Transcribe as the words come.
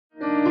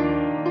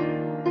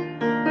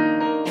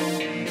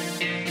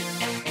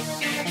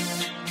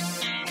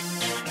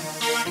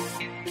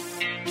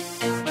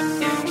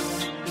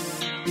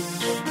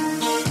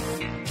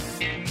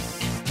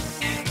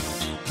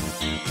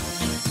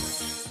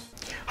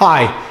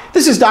Hi,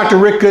 this is Dr.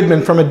 Rick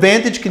Goodman from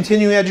Advantage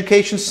Continuing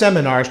Education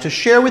Seminars to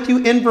share with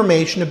you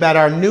information about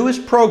our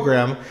newest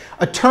program,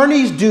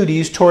 Attorneys'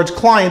 Duties Towards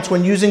Clients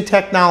When Using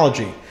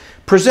Technology,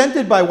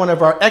 presented by one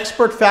of our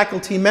expert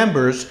faculty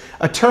members,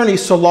 Attorney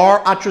Salar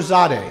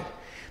Atrazadeh.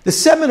 The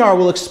seminar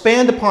will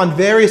expand upon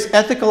various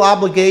ethical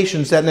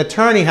obligations that an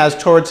attorney has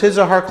towards his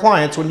or her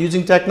clients when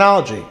using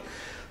technology: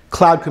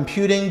 cloud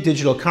computing,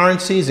 digital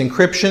currencies,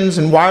 encryptions,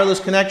 and wireless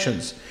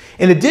connections.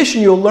 In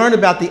addition, you'll learn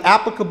about the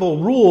applicable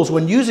rules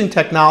when using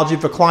technology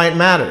for client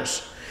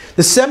matters.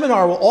 The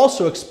seminar will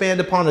also expand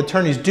upon an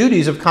attorney's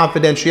duties of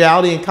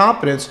confidentiality and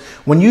competence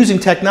when using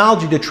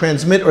technology to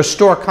transmit or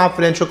store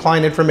confidential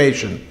client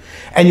information.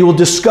 And you will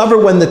discover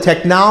when the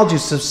technology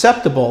is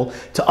susceptible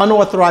to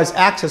unauthorized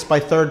access by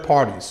third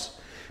parties.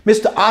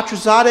 Mr.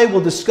 Atrazadeh will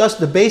discuss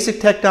the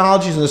basic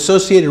technologies and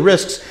associated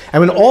risks,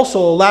 and will also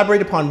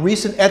elaborate upon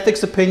recent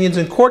ethics opinions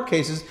and court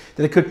cases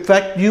that could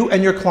affect you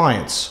and your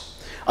clients.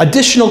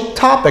 Additional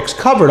topics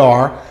covered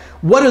are: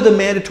 what are the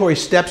mandatory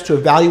steps to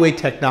evaluate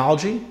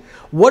technology?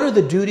 What are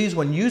the duties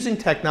when using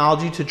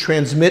technology to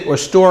transmit or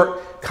store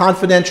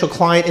confidential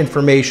client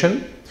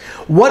information?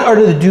 What are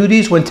the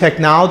duties when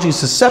technology is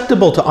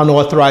susceptible to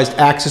unauthorized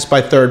access by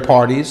third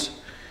parties?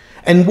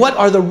 And what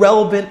are the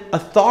relevant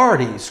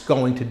authorities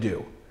going to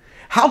do?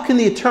 How can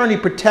the attorney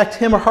protect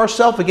him or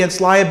herself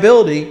against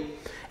liability?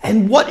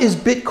 And what is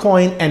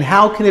Bitcoin and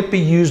how can it be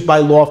used by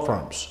law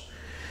firms?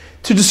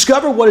 To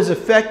discover what is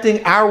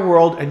affecting our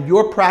world and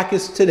your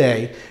practice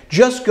today,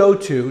 just go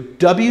to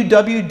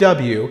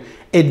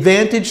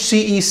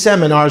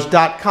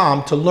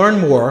www.advantageceseminars.com to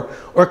learn more,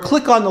 or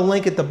click on the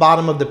link at the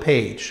bottom of the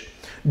page.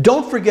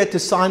 Don't forget to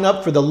sign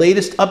up for the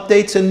latest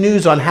updates and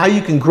news on how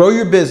you can grow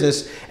your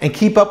business and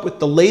keep up with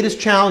the latest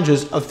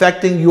challenges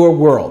affecting your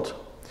world.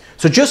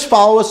 So just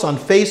follow us on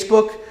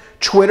Facebook,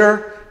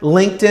 Twitter,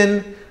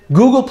 LinkedIn,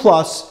 Google+,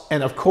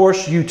 and of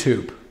course,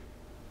 YouTube.